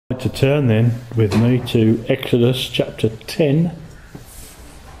to turn then with me to Exodus chapter 10.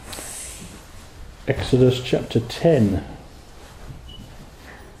 Exodus chapter 10.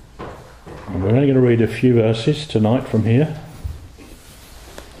 And we're only going to read a few verses tonight from here.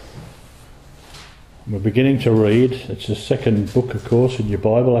 We're beginning to read, it's the second book of course in your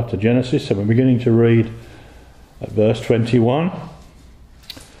Bible after Genesis, and we're beginning to read at verse 21.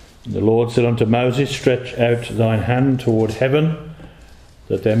 And the Lord said unto Moses, stretch out thine hand toward heaven,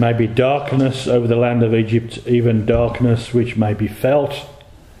 that there may be darkness over the land of Egypt, even darkness which may be felt.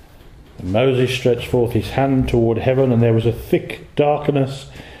 And Moses stretched forth his hand toward heaven, and there was a thick darkness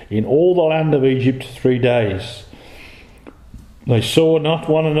in all the land of Egypt 3 days. They saw not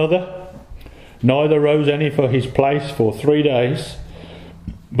one another, neither rose any for his place for 3 days.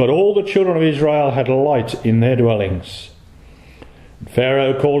 But all the children of Israel had light in their dwellings. And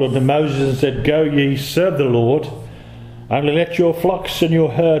Pharaoh called unto Moses and said, go ye, serve the Lord. Only let your flocks and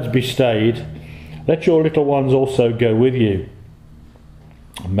your herds be stayed. Let your little ones also go with you.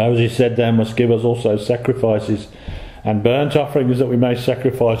 And Moses said, thou must give us also sacrifices and burnt offerings, that we may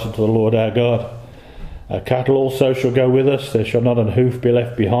sacrifice unto the Lord our God. Our cattle also shall go with us, there shall not an hoof be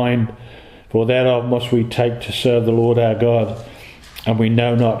left behind, for thereof must we take to serve the Lord our God, and we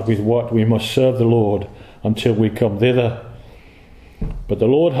know not with what we must serve the Lord until we come thither. But the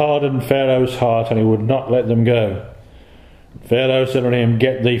Lord hardened Pharaoh's heart, and he would not let them go. Pharaoh said unto him,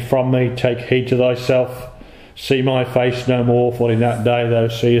 get thee from me, take heed to thyself, see my face no more, for in that day thou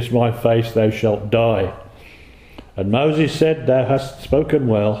seest my face, thou shalt die. And Moses said, thou hast spoken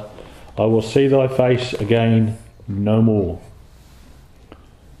well, I will see thy face again no more.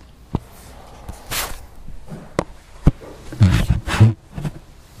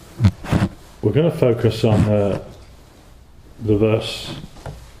 We're going to focus on the verse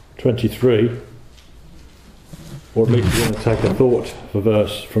 23, or at least we're going to take a thought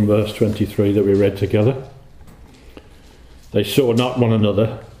from verse 23 that we read together. They saw not one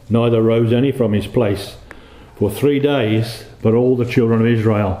another, neither rose any from his place for 3 days, but all the children of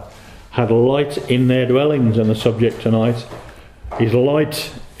Israel had light in their dwellings. And the subject tonight is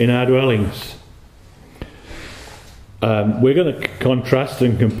light in our dwellings. We're going to contrast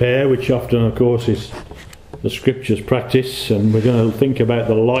and compare, which often of course is the scripture's practice, and we're going to think about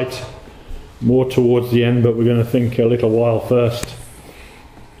the light more towards the end, but we're going to think a little while first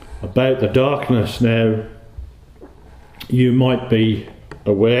about the darkness. Now, you might be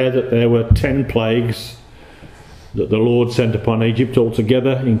aware that there were 10 plagues that the Lord sent upon Egypt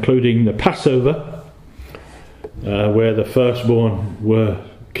altogether, including the Passover, where the firstborn were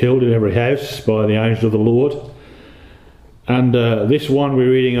killed in every house by the angel of the Lord. And this one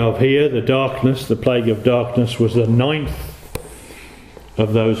we're reading of here, the darkness, the plague of darkness, was the 9th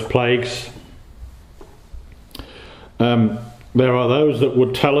of those plagues. There are those that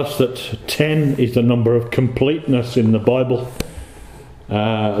would tell us that 10 is the number of completeness in the Bible.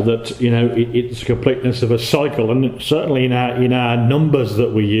 That, you know, it's completeness of a cycle, and certainly in our numbers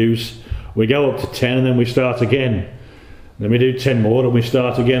that we use, we go up to 10 and then we start again. Then we do 10 more and we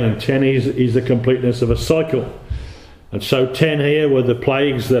start again, and 10 is the completeness of a cycle. And so 10 here were the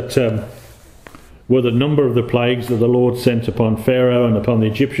plagues that were the number of the plagues that the Lord sent upon Pharaoh and upon the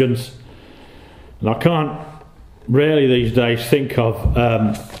Egyptians. And I can't really these days think of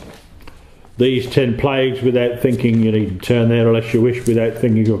these 10 plagues without thinking, you need to turn there unless you wish, without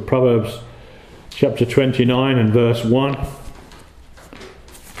thinking of Proverbs chapter 29 and verse 1.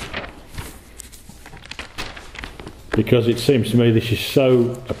 Because it seems to me this is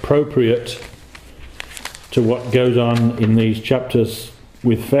so appropriate to what goes on in these chapters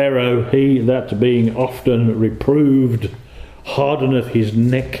with Pharaoh. He that being often reproved hardeneth his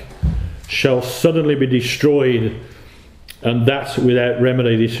neck shall suddenly be destroyed, and that's without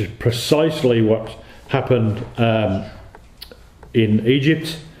remedy. This is precisely what happened in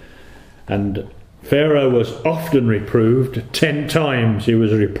Egypt, and Pharaoh was often reproved. 10 times he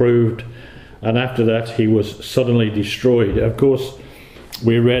was reproved, and after that he was suddenly destroyed. Of course,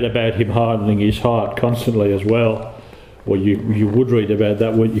 we read about him hardening his heart constantly as well. Well, you would read about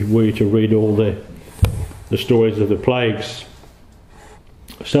that were you to read all the stories of the plagues.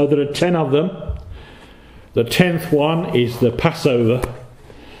 So there are 10 of them. The 10th one is the Passover.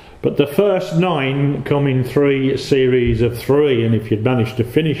 But the first 9 come in 3 series of 3. And if you'd managed to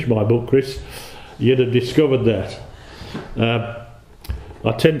finish my book, Chris, you'd have discovered that.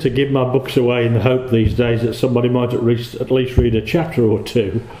 I tend to give my books away in the hope these days that somebody might at least read a chapter or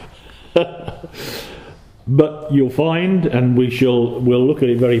 2. But you'll find, and we'll look at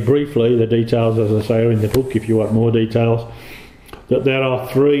it very briefly, the details, as I say, are in the book if you want more details, that there are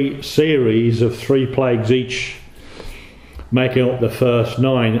 3 series of 3 plagues each. making up the first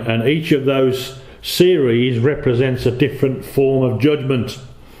 9, and each of those series represents a different form of judgment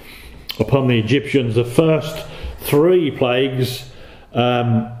upon the Egyptians. The first 3 plagues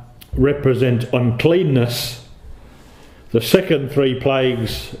represent uncleanness, the second 3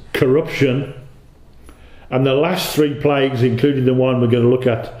 plagues corruption, and the last 3 plagues, including the one we're going to look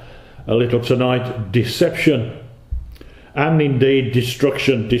at a little tonight, deception, and indeed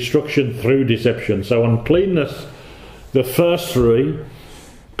destruction through deception. So uncleanness the first 3,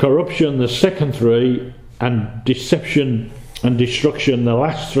 corruption the second 3, and deception and destruction the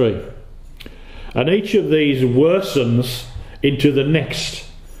last 3. And each of these worsens into the next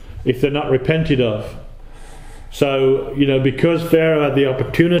if they're not repented of. So, because Pharaoh had the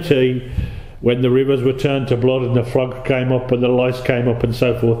opportunity when the rivers were turned to blood and the frog came up and the lice came up and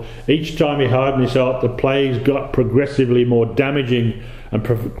so forth, each time he hardened his heart, the plagues got progressively more damaging and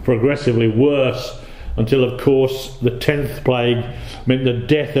progressively worse, until of course the 10th plague meant the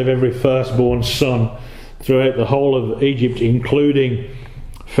death of every firstborn son throughout the whole of Egypt, including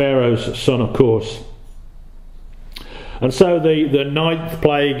Pharaoh's son, of course. And so the 9th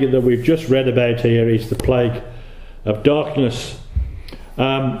plague that we've just read about here is the plague of darkness.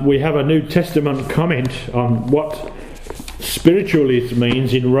 We have a New Testament comment on what spiritualism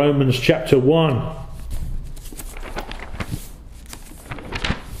means in Romans chapter 1.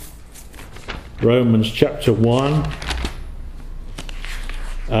 Romans chapter 1,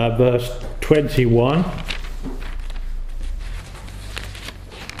 verse 21.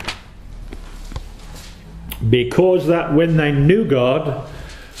 Because that when they knew God,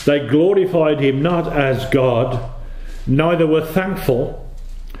 they glorified him not as God, neither were thankful,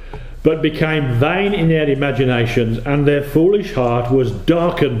 but became vain in their imaginations, and their foolish heart was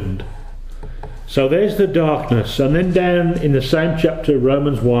darkened. So there's the darkness. And then down in the same chapter,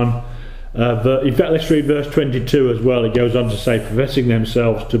 Romans 1, in fact let's read verse 22 as well. It goes on to say, professing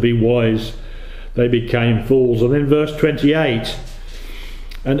themselves to be wise, they became fools. And then verse 28,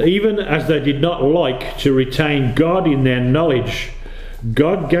 and even as they did not like to retain God in their knowledge,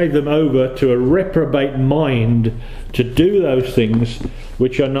 God gave them over to a reprobate mind to do those things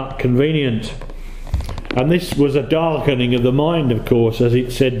which are not convenient. And this was a darkening of the mind, of course, as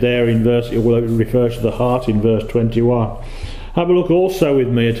it said there in it refers to the heart in verse 21. Have a look also with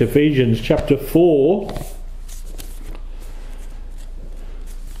me at Ephesians chapter 4.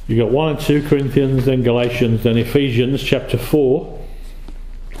 You've got 1 and 2 Corinthians, then Galatians, then Ephesians chapter 4.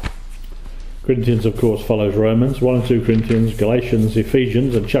 Corinthians, of course, follows Romans. 1 and 2 Corinthians, Galatians,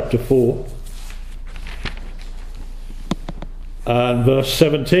 Ephesians, and chapter 4. And verse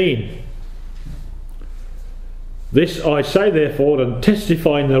 17. This I say therefore, and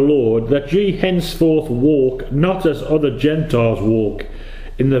testify in the Lord, that ye henceforth walk not as other Gentiles walk,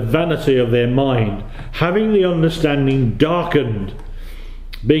 in the vanity of their mind, having the understanding darkened,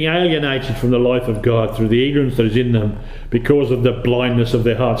 being alienated from the life of God through the ignorance that is in them, because of the blindness of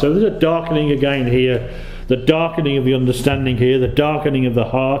their heart. So there's a darkening again here, the darkening of the understanding here, the darkening of the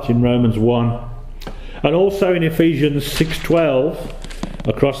heart in Romans 1. And also in Ephesians 6:12,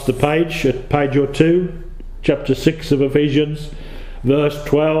 across the page, at page or two, chapter 6 of Ephesians, verse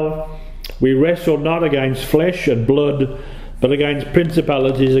 12, we wrestle not against flesh and blood, but against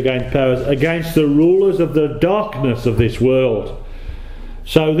principalities, against powers, against the rulers of the darkness of this world.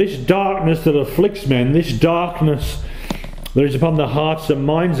 So this darkness that afflicts men, this darkness that is upon the hearts and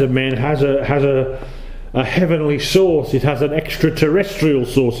minds of men, has a heavenly source. It has an extraterrestrial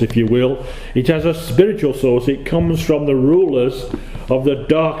source, if you will. It has a spiritual source. It comes from the rulers of the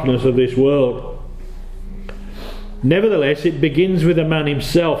darkness of this world. Nevertheless, it begins with a man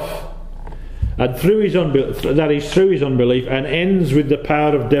himself, and through his unbelief, and ends with the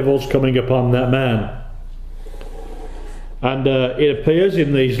power of devils coming upon that man. And it appears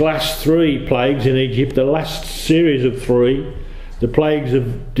in these last 3 plagues in Egypt, the last series of 3, the plagues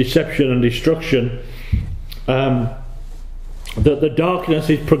of deception and destruction, that the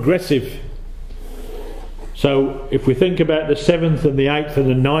darkness is progressive. So if we think about the 7th and the 8th and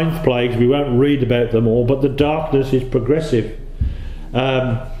the 9th plagues, we won't read about them all, but the darkness is progressive.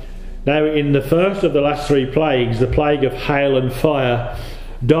 Now in the first of the last 3 plagues, the plague of hail and fire,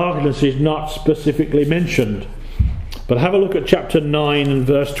 darkness is not specifically mentioned. But have a look at chapter 9 and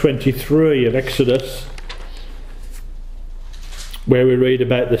verse 23 of Exodus, where we read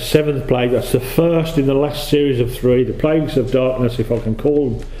about the 7th plague. That's the first in the last series of 3, the plagues of darkness, if I can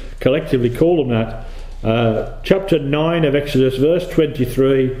collectively call them that. Chapter 9 of Exodus, verse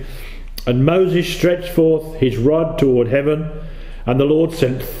 23, and Moses stretched forth his rod toward heaven, and the Lord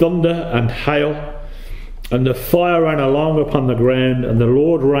sent thunder and hail, and the fire ran along upon the ground, and the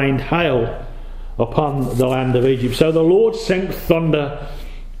Lord rained hail upon the land of Egypt. So the Lord sent thunder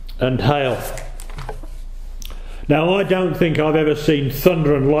and hail. Now, I don't think I've ever seen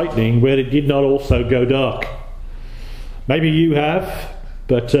thunder and lightning where it did not also go dark. Maybe you have,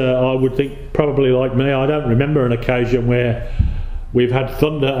 but I would think probably like me, I don't remember an occasion where we've had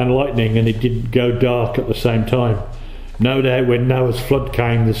thunder and lightning and it didn't go dark at the same time. No doubt when Noah's flood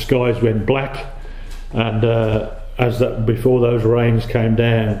came, the skies went black, and before those rains came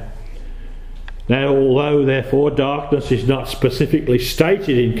down. Now, although therefore darkness is not specifically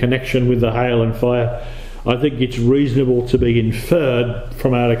stated in connection with the hail and fire, I think it's reasonable to be inferred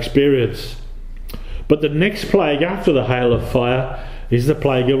from our experience. But the next plague after the hail of fire is the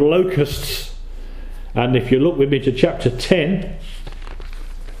plague of locusts. And if you look with me to chapter 10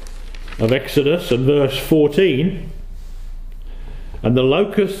 of Exodus and verse 14, and the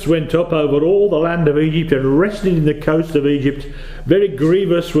locusts went up over all the land of Egypt and rested in the coast of Egypt. Very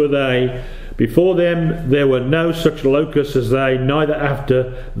grievous were they. Before them there were no such locusts as they, neither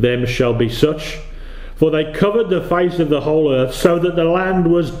after them shall be such. For they covered the face of the whole earth, so that the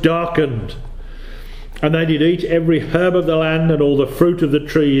land was darkened. And they did eat every herb of the land and all the fruit of the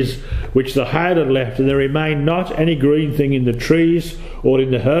trees which the hail had left, and there remained not any green thing in the trees or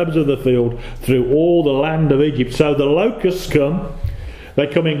in the herbs of the field through all the land of Egypt. So the locusts come, they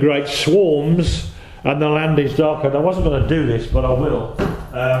come in great swarms, and the land is darkened. I wasn't going to do this, but I will.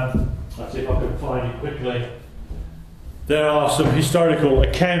 Let's see if I can find it quickly. There are some historical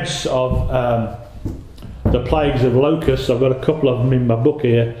accounts of the plagues of locusts. I've got a couple of them in my book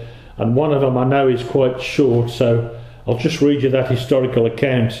here, and one of them I know is quite short, so I'll just read you that historical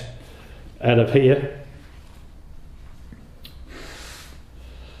account out of here.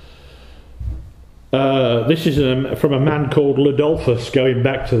 This is from a man called Ludolphus, going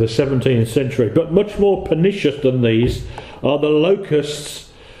back to the 17th century. But much more pernicious than these are the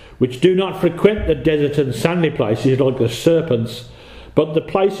locusts, which do not frequent the desert and sandy places like the serpents, but the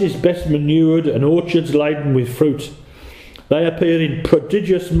places best manured and orchards laden with fruit. They appear in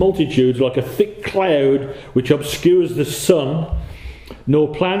prodigious multitudes like a thick cloud which obscures the sun.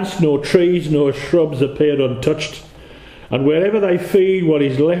 Nor plants, nor trees, nor shrubs appear untouched. And wherever they feed, what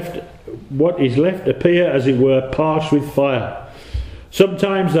is left appear as it were parched with fire.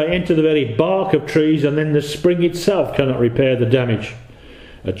 Sometimes they enter the very bark of trees, and then the spring itself cannot repair the damage.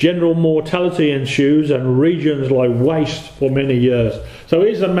 A general mortality ensues, and regions lie waste for many years. So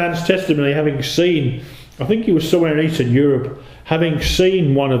here's a man's testimony, having seen, I think he was somewhere in Eastern Europe, having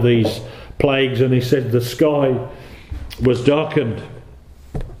seen one of these plagues, and he said the sky was darkened.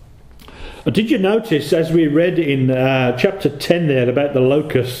 Did you notice, as we read in chapter 10 there about the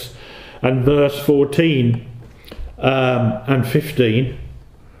locusts and verse 14 and 15,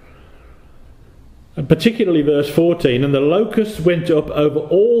 and particularly verse 14, and the locusts went up over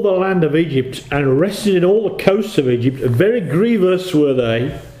all the land of Egypt and rested in all the coasts of Egypt. Very grievous were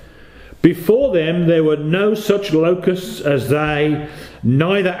they. Before them there were no such locusts as they,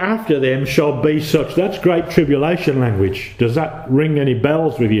 neither after them shall be such. That's great tribulation language. Does that ring any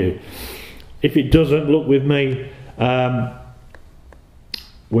bells with you? If it doesn't, look with me.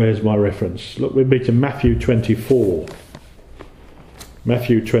 Where's my reference? Look with me to Matthew 24.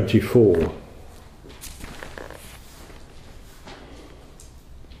 Matthew 24.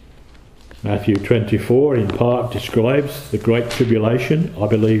 Matthew 24 in part describes the great tribulation, I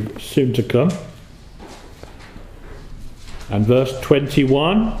believe, soon to come. And verse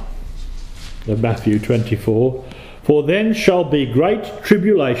 21 of Matthew 24, for then shall be great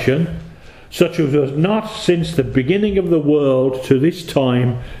tribulation, such as was not since the beginning of the world to this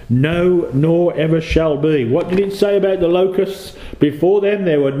time, no, nor ever shall be. What did it say about the locusts? Before them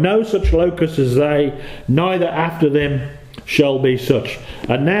there were no such locusts as they, neither after them shall be such.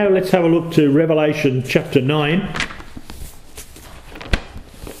 And now let's have a look to Revelation chapter 9.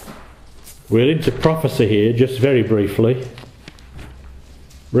 We're into prophecy here, just very briefly.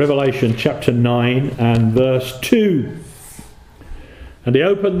 Revelation chapter 9 and verse 2. And he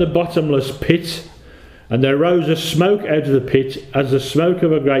opened the bottomless pit, and there rose a smoke out of the pit as the smoke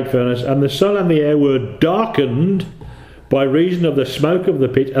of a great furnace, and the sun and the air were darkened by reason of the smoke of the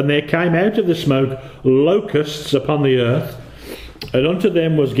pit, and there came out of the smoke locusts upon the earth, and unto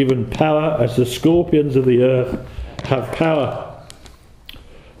them was given power as the scorpions of the earth have power.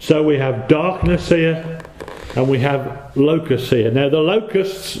 So we have darkness here, and we have locusts here. Now the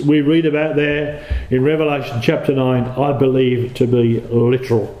locusts we read about there in Revelation chapter 9, I believe to be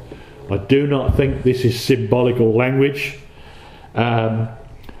literal. I do not think this is symbolical language, and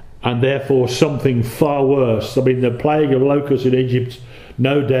therefore something far worse. I mean, the plague of locusts in Egypt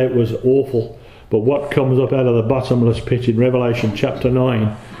no doubt was awful, but what comes up out of the bottomless pit in Revelation chapter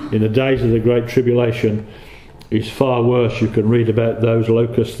 9 in the days of the Great Tribulation is far worse. You can read about those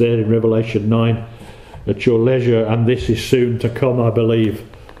locusts there in Revelation 9 at your leisure, and this is soon to come, I believe,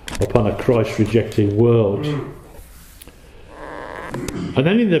 upon a Christ-rejecting world. And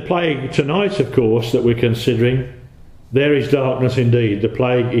then in the plague tonight, of course, that we're considering, there is darkness indeed. The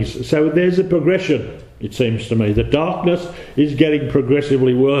plague is... So there's a progression, it seems to me. The darkness is getting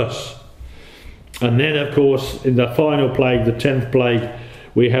progressively worse. And then, of course, in the final plague, the 10th plague,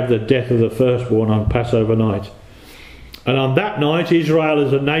 we have the death of the firstborn on Passover night. And on that night, Israel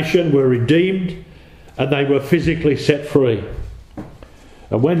as a nation were redeemed, and they were physically set free.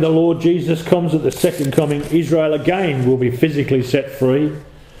 And when the Lord Jesus comes at the second coming, Israel again will be physically set free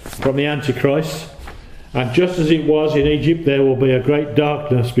from the Antichrist. And just as it was in Egypt, there will be a great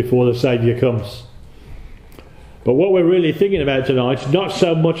darkness before the Saviour comes. But what we're really thinking about tonight is not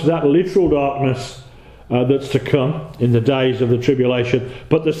so much that literal darkness that's to come in the days of the tribulation,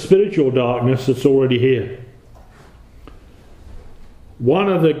 but the spiritual darkness that's already here. One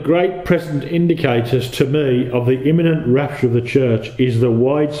of the great present indicators to me of the imminent rapture of the church is the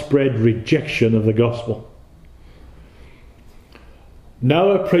widespread rejection of the gospel.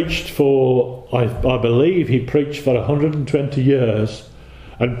 Noah preached for, I believe he preached for 120 years,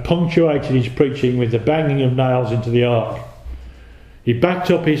 and punctuated his preaching with the banging of nails into the ark. He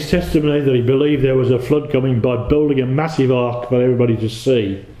backed up his testimony that he believed there was a flood coming by building a massive ark for everybody to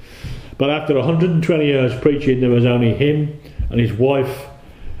see. But after 120 years preaching, there was only him and his wife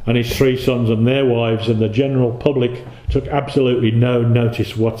and his 3 sons and their wives, and the general public took absolutely no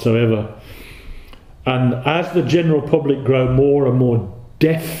notice whatsoever. And as the general public grow more and more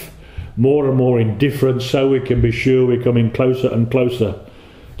deaf, more and more indifferent, so we can be sure we're coming closer and closer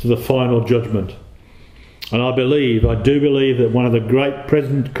to the final judgment. And I do believe that one of the great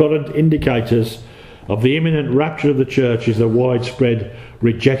present current indicators of the imminent rapture of the church is the widespread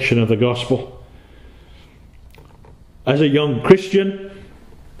rejection of the gospel. As a young Christian,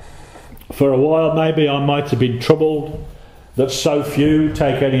 for a while maybe I might have been troubled that so few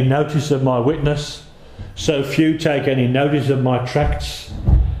take any notice of my witness, so few take any notice of my tracts,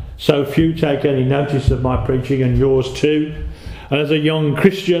 so few take any notice of my preaching, and yours too. And as a young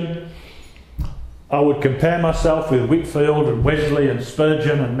Christian, I would compare myself with Whitefield and Wesley and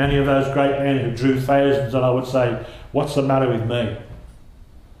Spurgeon and many of those great men who drew thousands, and I would say, what's the matter with me?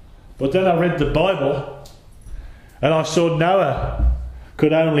 But then I read the Bible and I saw Noah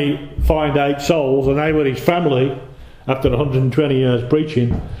could only find 8 souls, and they were his family after 120 years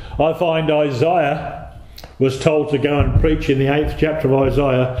preaching. I find Isaiah was told to go and preach in the 8th chapter of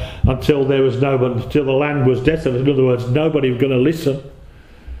Isaiah until until the land was desolate. In other words, nobody was going to listen.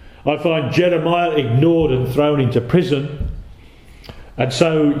 I find Jeremiah ignored and thrown into prison. And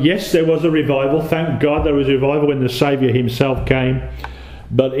so, yes, there was a revival. Thank God there was a revival when the Saviour himself came.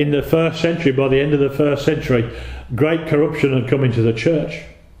 But in the 1st century, by the end of the 1st century, great corruption had come into the church.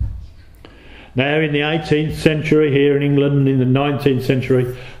 Now in the 18th century here in England, and in the 19th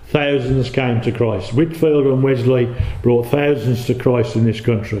century, thousands came to Christ. Whitefield and Wesley brought thousands to Christ in this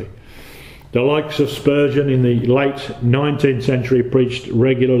country. The likes of Spurgeon in the late 19th century preached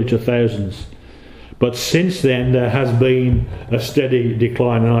regularly to thousands. But since then there has been a steady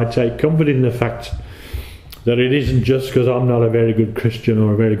decline, and I take comfort in the fact that it isn't just because I'm not a very good Christian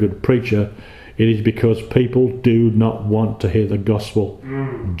or a very good preacher. It is because people do not want to hear the gospel,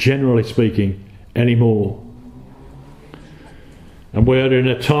 generally speaking, anymore. And we're in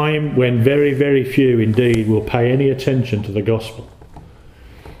a time when very, very few indeed will pay any attention to the gospel.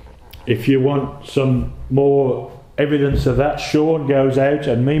 If you want some more evidence of that, Sean goes out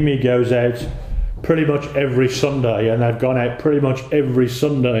and Mimi goes out pretty much every Sunday, and they've gone out pretty much every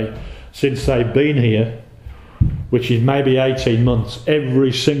Sunday since they've been here, which is maybe 18 months,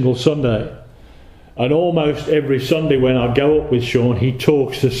 every single Sunday. And almost every Sunday when I go up with Sean, he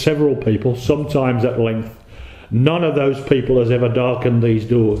talks to several people, sometimes at length. None of those people has ever darkened these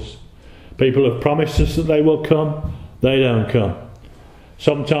doors. People have promised us that they will come, they don't come.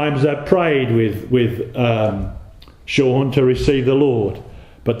 Sometimes they've prayed with Sean to receive the Lord,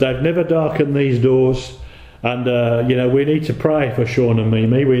 but they've never darkened these doors. And we need to pray for Sean and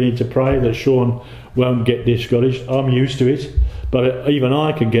Mimi. We need to pray that Sean won't get discouraged. I'm used to it, but even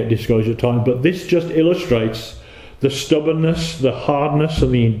I can get discouraged at times. But this just illustrates the stubbornness, the hardness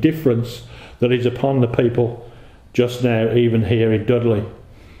and the indifference that is upon the people just now, even here in Dudley.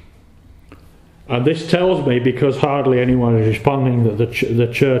 And this tells me, because hardly anyone is responding, that the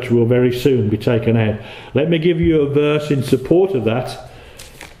church will very soon be taken out. Let me give you a verse in support of that,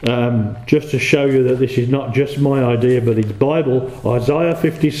 just to show you that this is not just my idea, but it's Bible. Isaiah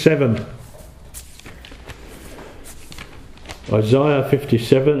 57. Isaiah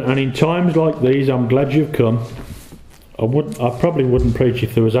 57. And in times like these, I'm glad you've come. I probably wouldn't preach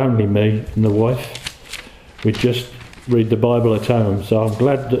if there was only me and the wife. We'd just read the Bible at home. So I'm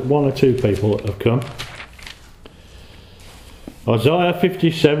glad that one or two people have come. Isaiah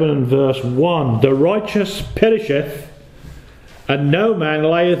 57 and verse 1. The righteous perisheth, and no man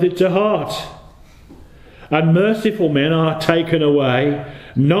layeth it to heart. And merciful men are taken away,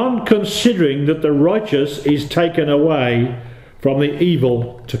 none considering that the righteous is taken away from the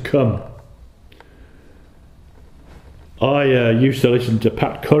evil to come. I used to listen to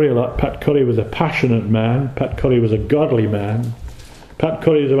Pat Curry a lot. Pat Curry was a passionate man. Pat Curry was a godly man. Pat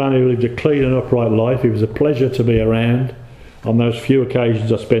Curry was a man who lived a clean and upright life. He was a pleasure to be around. On those few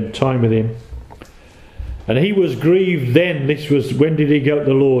occasions I spent time with him. And he was grieved then. This was, when did he go to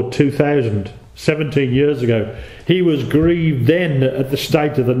the Lord? 2000. 17 years ago. He was grieved then at the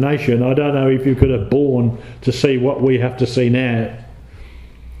state of the nation. I don't know if you could have borne to see what we have to see now.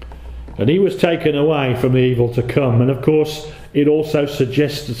 And he was taken away from the evil to come. And of course it also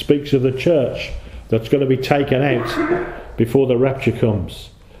suggests, it speaks of the church that's going to be taken out before the rapture comes.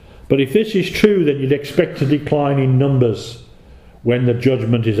 But if this is true, then you'd expect a decline in numbers when the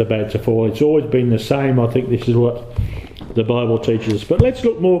judgment is about to fall. It's always been the same. I think this is what the Bible teaches. But let's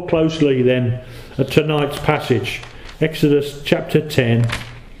look more closely then at tonight's passage. Exodus chapter 10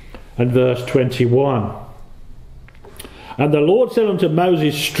 and verse 21. And the Lord said unto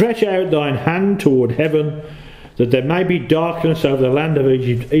Moses, stretch out thine hand toward heaven, that there may be darkness over the land of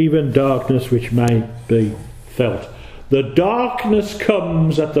Egypt, even darkness which may be felt. The darkness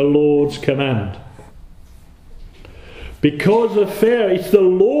comes at the Lord's command. Because of fear, it's the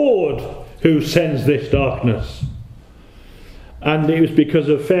Lord who sends this darkness. And it was because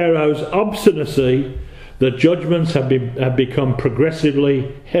of Pharaoh's obstinacy that judgments have become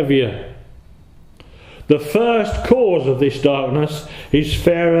progressively heavier. The first cause of this darkness is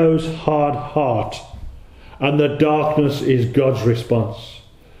Pharaoh's hard heart, and the darkness is God's response.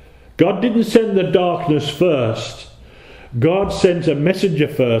 God didn't send the darkness first. God sent a messenger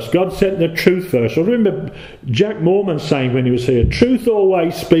first. God sent the truth first. I remember Jack Mormon saying when he was here, truth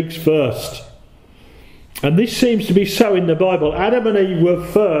always speaks first. And this seems to be so in the Bible. Adam and Eve were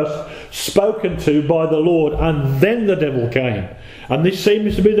first spoken to by the Lord, and then the devil came. And this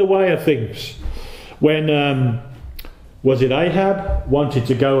seems to be the way of things. When, was it Ahab, wanted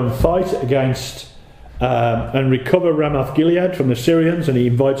to go and fight against and recover Ramoth Gilead from the Syrians, and he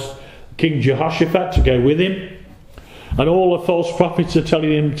invites King Jehoshaphat to go with him. And all the false prophets are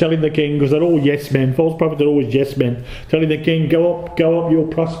telling the king, because they're all yes men, false prophets are always yes men, telling the king, go up, you'll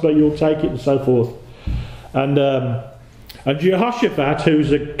prosper, you'll take it, and so forth. And Jehoshaphat,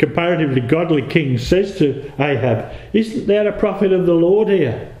 who's a comparatively godly king, says to Ahab, isn't there a prophet of the Lord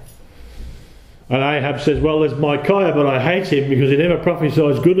here? And Ahab says, well, there's Micaiah, but I hate him because he never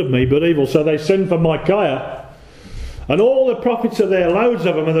prophesies good of me but evil. So they send for Micaiah. And all the prophets are there, loads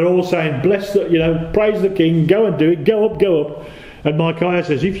of them, and they're all saying, bless the, praise the king, go and do it, go up. And Micaiah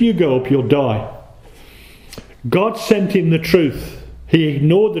says, if you go up, you'll die. God sent him the truth. He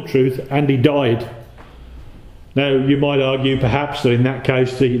ignored the truth and he died. Now, you might argue perhaps that in that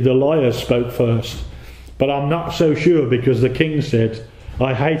case the liar spoke first. But I'm not so sure, because the king said,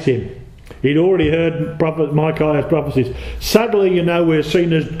 I hate him. He'd already heard Prophet Micaiah's prophecies. Sadly, we're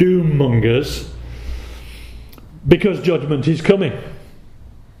seen as doom mongers because judgment is coming.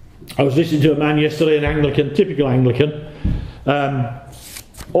 I was listening to a man yesterday, an Anglican, typical Anglican,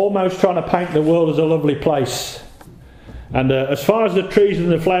 almost trying to paint the world as a lovely place. And as far as the trees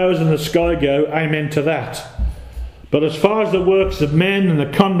and the flowers and the sky go, amen to that. But as far as the works of men and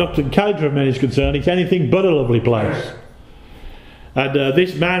the conduct and character of men is concerned, it's anything but a lovely place. And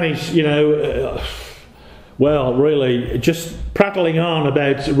this man is, really just prattling on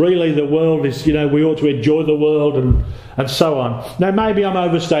about really the world is, we ought to enjoy the world and so on. Now, maybe I'm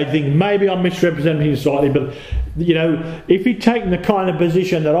overstating things, maybe I'm misrepresenting slightly, but, if he'd taken the kind of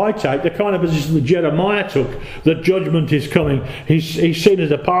position that I take, the kind of position that Jeremiah took, that judgment is coming, he's seen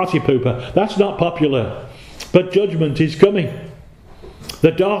as a party pooper. That's not popular. But judgment is coming.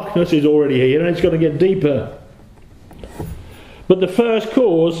 The darkness is already here, and it's going to get deeper. But the first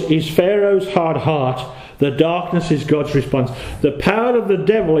cause is Pharaoh's hard heart. The darkness is God's response. The power of the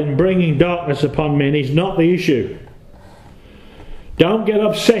devil in bringing darkness upon men is not the issue. Don't get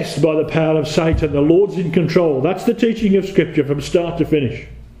obsessed by the power of Satan. The Lord's in control. That's the teaching of Scripture from start to finish.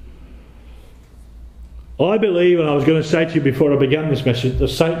 I believe, and I was going to say to you before I began this message, that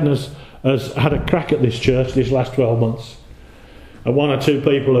Satan has had a crack at this church this last 12 months. And one or two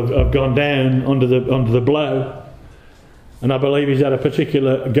people have gone down under the blow. And I believe he's had a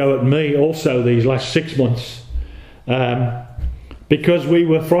particular go at me also these last 6 months. because we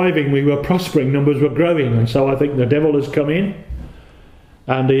were thriving, we were prospering, numbers were growing, and so I think the devil has come in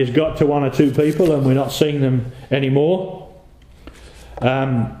and he has got to one or two people and we're not seeing them anymore.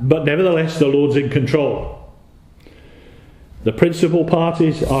 But nevertheless, the Lord's in control. The principal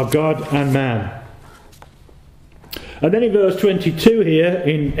parties are God and man. And then in verse 22 here,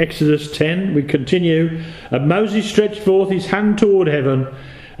 in Exodus 10, we continue. And Moses stretched forth his hand toward heaven,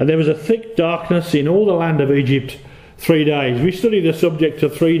 and there was a thick darkness in all the land of Egypt 3 days. We studied the subject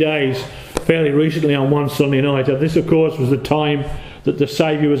of 3 days fairly recently on one Sunday night, and this of course was the time that the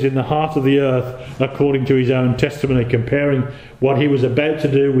Saviour was in the heart of the earth according to his own testimony, comparing what he was about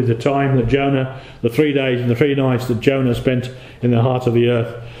to do with the time that Jonah, the 3 days and the 3 nights that Jonah spent in the heart of the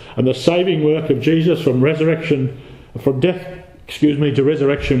earth. And the saving work of Jesus from death to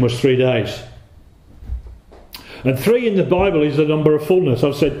resurrection was 3 days. And 3 in the Bible is the number of fullness.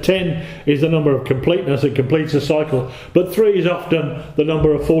 I've said 10 is the number of completeness, it completes a cycle. But 3 is often the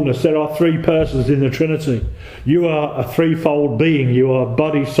number of fullness. There are 3 persons in the Trinity. You are a threefold being. You are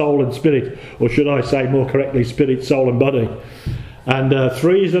body, soul and spirit. Or should I say more correctly, spirit, soul and body. And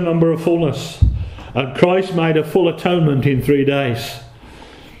 3 is the number of fullness. And Christ made a full atonement in 3 days.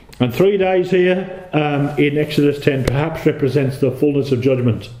 And 3 days here in Exodus 10 perhaps represents the fullness of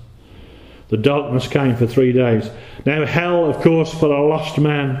judgment. The darkness came for 3 days. Now hell, of course, for a lost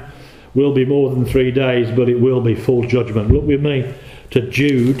man will be more than 3 days, but it will be full judgment. Look with me to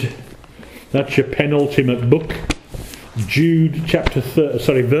Jude. That's your penultimate book. Jude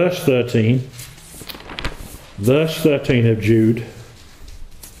verse 13. Verse 13 of Jude.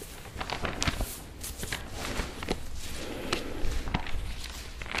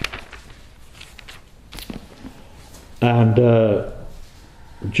 And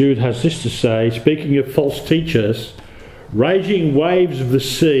Jude has this to say, speaking of false teachers: raging waves of the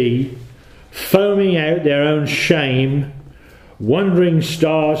sea, foaming out their own shame, wandering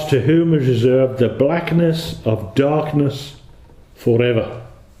stars to whom is reserved the blackness of darkness forever.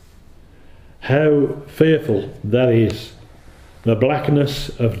 How fearful that is, the blackness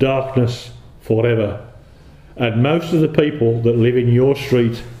of darkness forever. And most of the people that live in your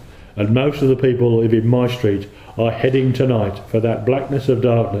street and most of the people that live in my street are heading tonight for that blackness of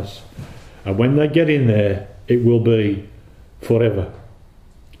darkness, and when they get in there it will be forever.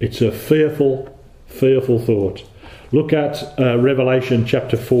 It's a fearful thought. Look at Revelation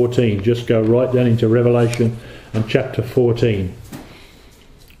chapter 14. Just go right down into Revelation and chapter 14.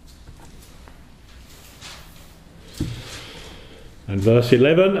 And verse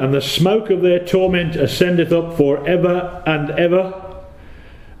 11: and the smoke of their torment ascendeth up for ever and ever,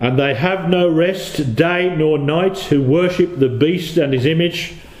 and they have no rest day nor night who worship the beast and his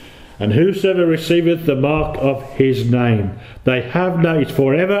image, and whosoever receiveth the mark of his name. They have no, it's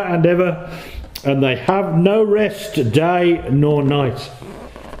forever and ever, and they have no rest day nor night.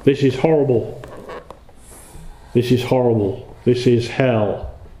 This is horrible. This is horrible. This is hell.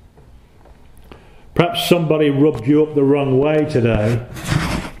 Perhaps somebody rubbed you up the wrong way today.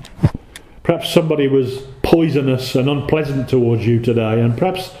 Perhaps somebody was poisonous and unpleasant towards you today, and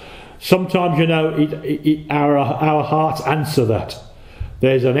perhaps sometimes, you know, our hearts answer that.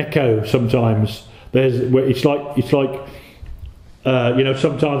 There's an echo sometimes. It's like you know,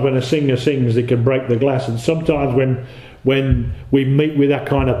 sometimes when a singer sings it can break the glass, and sometimes when we meet with that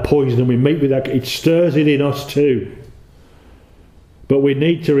kind of poison, we meet with that, it stirs it in us too. But we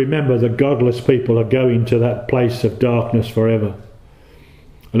need to remember that godless people are going to that place of darkness forever.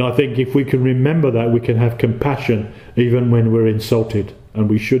 And I think if we can remember that, we can have compassion even when we're insulted, and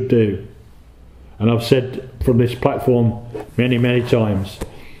we should do. And I've said from this platform many times,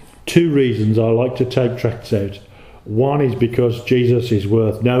 2 reasons I like to take tracts out. One is because Jesus is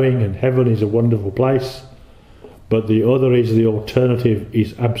worth knowing and heaven is a wonderful place, but the other is the alternative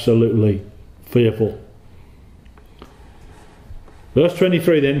is absolutely fearful. Verse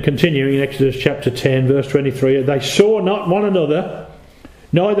 23 then, continuing in Exodus chapter 10, verse 23: they saw not one another,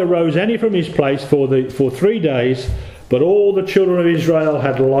 neither rose any from his place for 3 days, but all the children of Israel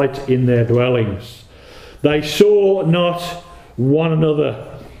had light in their dwellings. They saw not one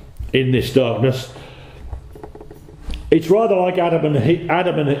another in this darkness. It's rather like Adam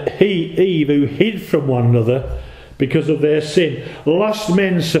and Eve, who hid from one another because of their sin. Lost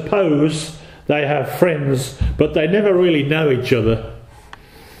men suppose they have friends, but they never really know each other.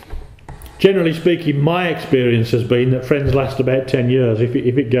 Generally speaking, my experience has been that friends last about 10 years. If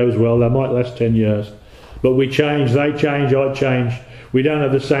it goes well, they might last 10 years. But we change, they change, I change. We don't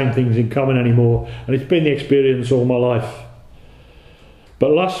have the same things in common anymore. And it's been the experience all my life.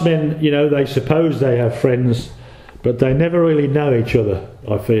 But lost men, you know, they suppose they have friends, but they never really know each other,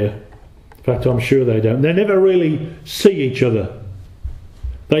 I fear. In fact, I'm sure they don't. They never really see each other.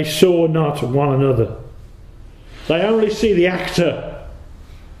 They saw not one another. They only see the actor.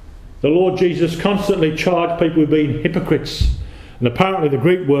 The Lord Jesus constantly charged people with being hypocrites. And apparently the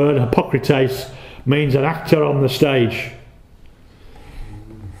Greek word hypocrites means an actor on the stage.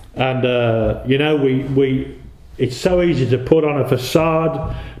 And it's so easy to put on a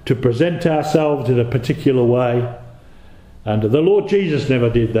facade, to present ourselves in a particular way. And the Lord Jesus never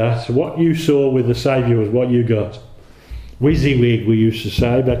did that. What you saw with the Saviour was what you got. WYSIWYG, we used to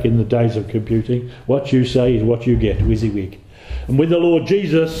say back in the days of computing. What you say is what you get, WYSIWYG. And with the Lord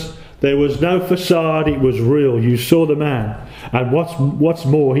Jesus, there was no facade, it was real. You saw the man. And what's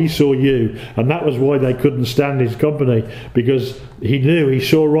more, he saw you. And that was why they couldn't stand his company, because he knew, he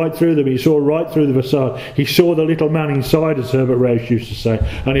saw right through them, he saw right through the facade. He saw the little man inside, as Herbert Rouse used to say.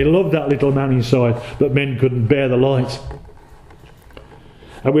 And he loved that little man inside, but men couldn't bear the light.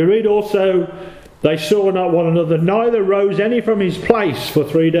 And we read also, they saw not one another, neither rose any from his place for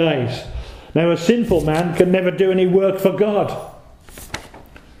 3 days. Now a sinful man can never do any work for God.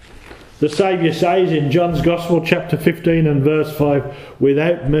 The Saviour says in John's Gospel chapter 15 and verse 5,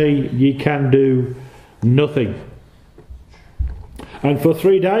 without me ye can do nothing. And for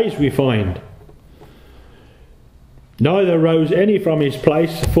 3 days we find, neither rose any from his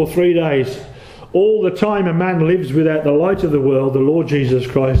place for 3 days. All the time a man lives without the light of the world, the Lord Jesus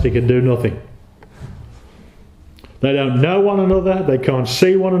Christ, he can do nothing. They don't know one another, they can't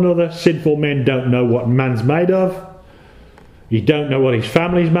see one another. Sinful men don't know what man's made of. He don't know what his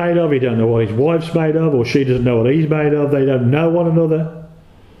family's made of, he don't know what his wife's made of, or she doesn't know what he's made of. They don't know one another.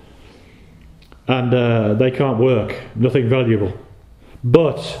 And they can't work, nothing valuable.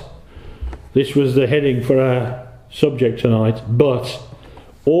 But, this was the heading for our subject tonight, but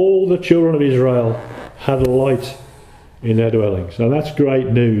all the children of Israel had a light in their dwellings. Now that's great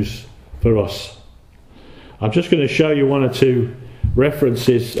news for us. I'm just going to show you one or two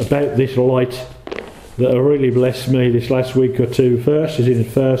references about this light that have really blessed me this last week or two. First is in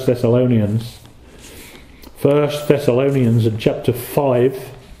 1 Thessalonians. 1 Thessalonians in chapter 5.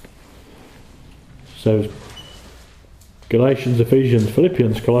 So Galatians, Ephesians,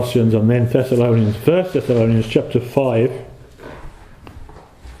 Philippians, Colossians, and then Thessalonians. 1 Thessalonians chapter 5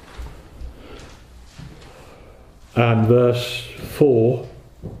 and verse 4.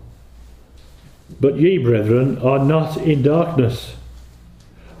 But ye, brethren, are not in darkness,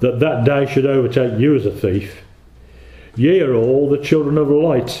 that day should overtake you as a thief. Ye are all the children of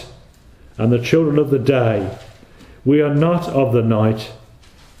light, and the children of the day. We are not of the night,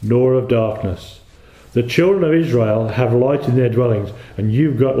 nor of darkness. The children of Israel have light in their dwellings, and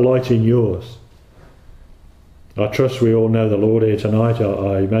you've got light in yours. I trust we all know the Lord here tonight.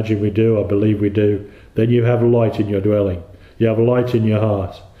 I imagine we do, I believe we do. Then you have light in your dwelling. You have light in your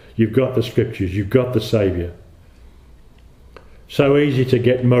heart. You've got the scriptures, you've got the Saviour. So easy to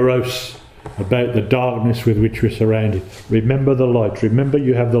get morose about the darkness with which we're surrounded. Remember the light. Remember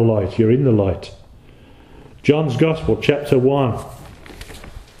you have the light. You're in the light. John's Gospel chapter 1.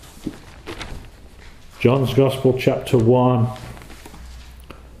 John's Gospel chapter 1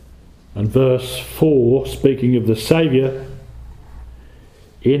 and verse 4, speaking of the Saviour.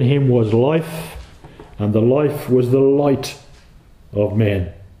 In him was life, and the life was the light of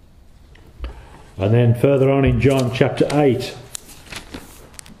men. And then further on in John chapter 8.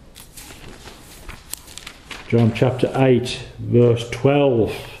 John chapter 8 verse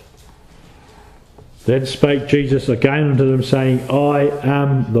 12. Then spake Jesus again unto them, saying, I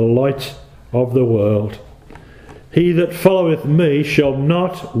am the light of the world. He that followeth me shall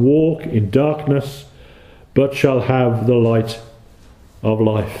not walk in darkness, but shall have the light of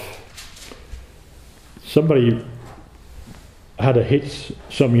life. Somebody had a hit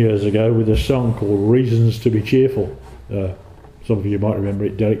some years ago with a song called Reasons to be Cheerful. Some of you might remember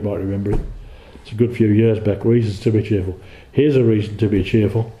it, Derek might remember it. It's a good few years back. Reasons to be cheerful. Here's a reason to be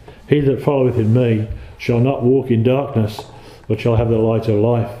cheerful. He that followeth in me shall not walk in darkness, but shall have the light of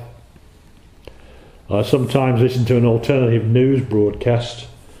life. I sometimes listen to an alternative news broadcast,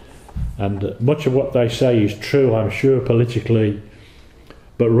 and much of what they say is true, I'm sure, politically,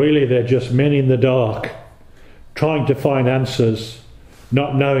 but really they're just men in the dark trying to find answers,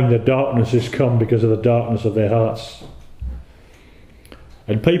 not knowing that darkness has come because of the darkness of their hearts.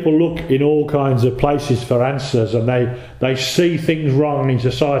 And people look in all kinds of places for answers, and they see things wrong in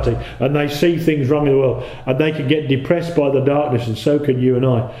society, and they see things wrong in the world, and they can get depressed by the darkness, and so can you and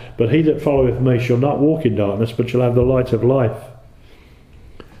I. But he that followeth me shall not walk in darkness, but shall have the light of life.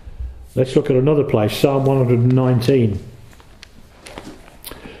 Let's look at another place, Psalm 119.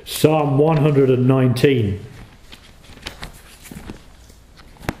 Psalm 119.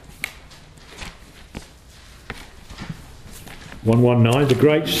 119, the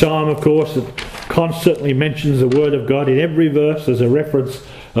great psalm, of course, that constantly mentions the word of God. In every verse there's a reference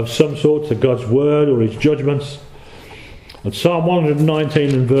of some sort to God's word or his judgments. And Psalm 119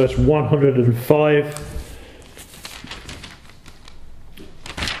 and verse 105,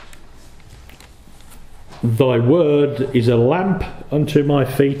 thy word is a lamp unto my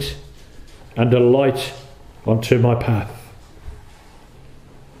feet and a light unto my path.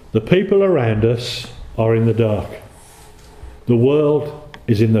 The people around us are in the dark. The world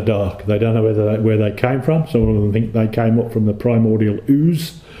is in the dark. They don't know where they came from. Some of them think they came up from the primordial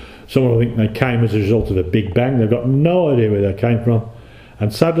ooze. Some of them think they came as a result of the Big Bang. They've got no idea where they came from.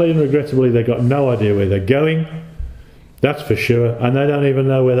 And sadly and regrettably, they've got no idea where they're going. That's for sure. And they don't even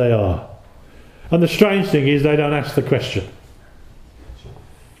know where they are. And the strange thing is they don't ask the question.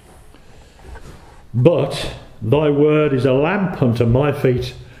 But thy word is a lamp unto my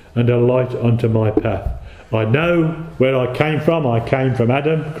feet and a light unto my path. I know where I came from. I came from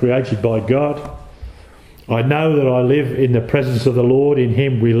Adam, created by God. I know that I live in the presence of the Lord. In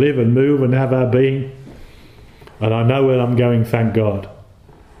him we live and move and have our being. And I know where I'm going, thank God.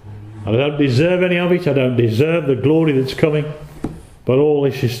 I don't deserve any of it. I don't deserve the glory that's coming. But all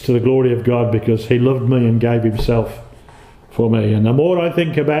this is to the glory of God, because he loved me and gave himself for me. And the more I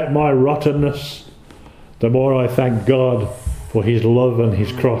think about my rottenness, the more I thank God for his love and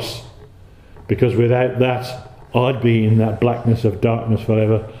his cross. Because without that, I'd be in that blackness of darkness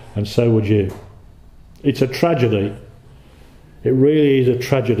forever, and so would you. It's a tragedy. It really is a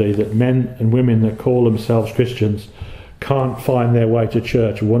tragedy that men and women that call themselves Christians can't find their way to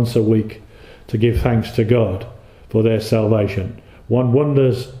church once a week to give thanks to God for their salvation. One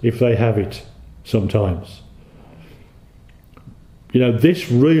wonders if they have it sometimes. You know,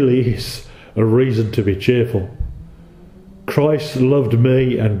 this really is a reason to be cheerful. Christ loved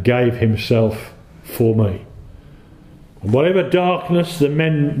me and gave himself for me. And whatever darkness the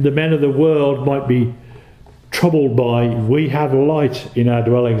men of the world might be troubled by, we have light in our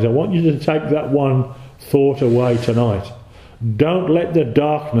dwellings. I want you to take that one thought away tonight. Don't let the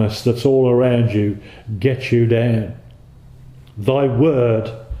darkness that's all around you get you down. Thy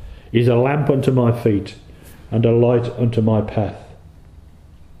word is a lamp unto my feet and a light unto my path.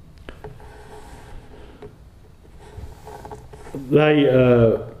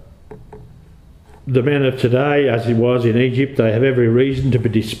 The men of today, as it was in Egypt, they have every reason to be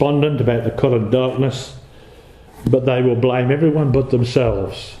despondent about the current darkness, but they will blame everyone but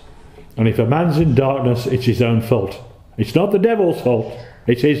themselves. And if a man's in darkness, it's his own fault. It's not the devil's fault,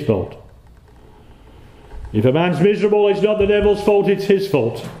 it's his fault. If a man's miserable, it's not the devil's fault, it's his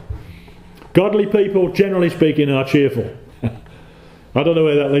fault. Godly people, generally speaking, are cheerful. I don't know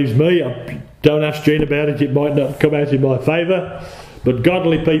where that leaves me. Don't ask Jean about it. It might not come out in my favour. But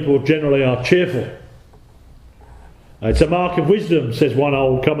godly people generally are cheerful. It's a mark of wisdom, says one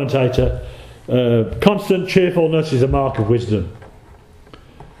old commentator. Constant cheerfulness is a mark of wisdom.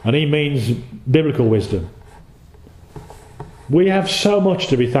 And he means biblical wisdom. We have so much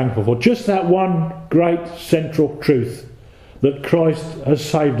to be thankful for. Just that one great central truth, that Christ has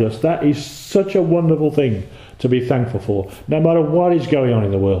saved us. That is such a wonderful thing to be thankful for, no matter what is going on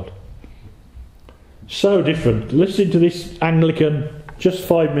in the world. So different. Listen to this Anglican, just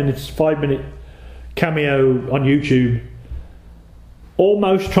 5 minute cameo on YouTube,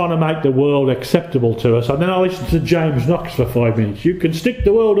 almost trying to make the world acceptable to us. And then I listen to James Knox for 5 minutes. You can stick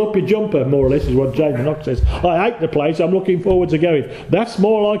the world up your jumper, more or less, is what James Knox says. I hate the place, I'm looking forward to going. That's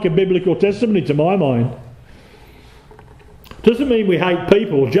more like a biblical testimony to my mind. Doesn't mean we hate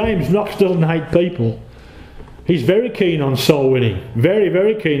people. James Knox doesn't hate people. He's very keen on soul winning. Very,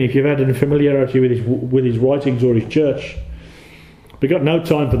 very keen, if you've had any familiarity with his writings or his church. We've got no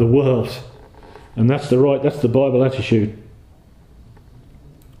time for the world. And that's the Bible attitude.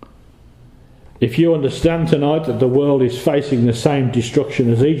 If you understand tonight that the world is facing the same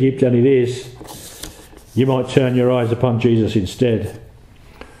destruction as Egypt, and it is, you might turn your eyes upon Jesus instead.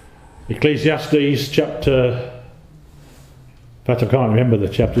 Ecclesiastes chapter... In fact, I can't remember the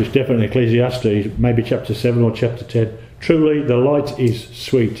chapter. It's definitely Ecclesiastes, maybe chapter 7 or chapter 10. Truly, the light is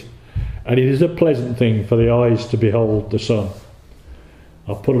sweet, and it is a pleasant thing for the eyes to behold the sun.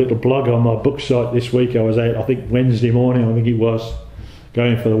 I've put a little blog on my book site this week. I was out, I think Wednesday morning, I think it was,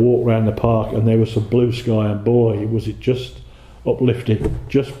 going for the walk around the park, and there was some blue sky, and boy, was it just uplifting.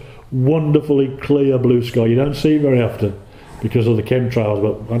 Just wonderfully clear blue sky. You don't see it very often because of the chemtrails,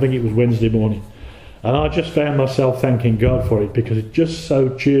 but I think it was Wednesday morning. And I just found myself thanking God for it, because it just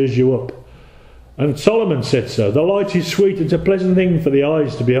so cheers you up. And Solomon said so. The light is sweet. It's a pleasant thing for the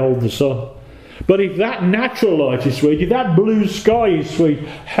eyes to behold the sun. But if that natural light is sweet, if that blue sky is sweet,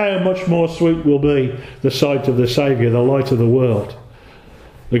 how much more sweet will be the sight of the Saviour, the light of the world,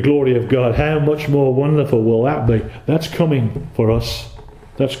 the glory of God. How much more wonderful will that be? That's coming for us.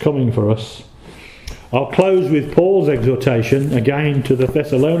 That's coming for us. I'll close with Paul's exhortation again to the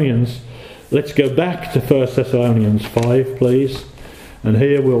Thessalonians. Let's go back to 1 Thessalonians 5, please. And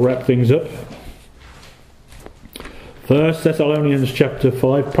here we'll wrap things up. 1 Thessalonians chapter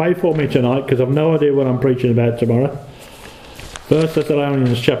 5. Pray for me tonight, because I've no idea what I'm preaching about tomorrow. 1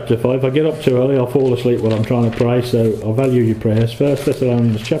 Thessalonians chapter 5. If I get up too early, I'll fall asleep while I'm trying to pray, so I value your prayers. 1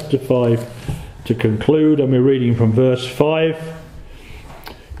 Thessalonians chapter 5 to conclude, and we're reading from verse 5.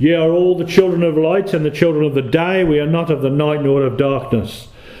 Ye are all the children of light and the children of the day. We are not of the night nor of darkness.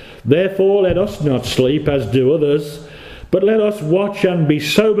 Therefore let us not sleep as do others, but let us watch and be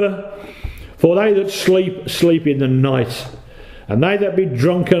sober. For they that sleep, sleep in the night, and they that be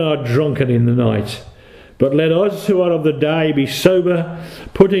drunken are drunken in the night. But let us who are of the day be sober,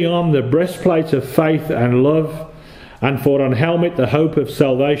 putting on the breastplate of faith and love, and for an helmet the hope of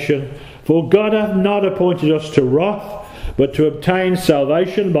salvation. For God hath not appointed us to wrath, but to obtain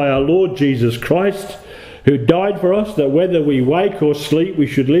salvation by our Lord Jesus Christ, who died for us, that whether we wake or sleep we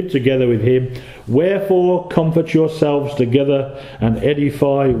should live together with him. Wherefore comfort yourselves together and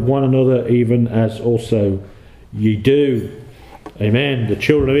edify one another, even as also ye do. Amen. The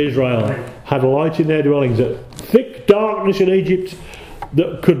children of Israel had light in their dwellings. A thick darkness in Egypt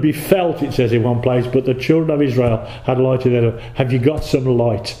that could be felt, it says in one place, but the children of Israel had light in their dwellings. Have you got some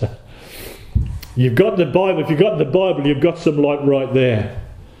light? You've got the Bible. If you've got the Bible, you've got some light right there.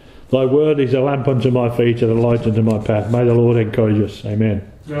 Thy word is a lamp unto my feet and a light unto my path. May the Lord encourage us.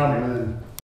 Amen. Amen.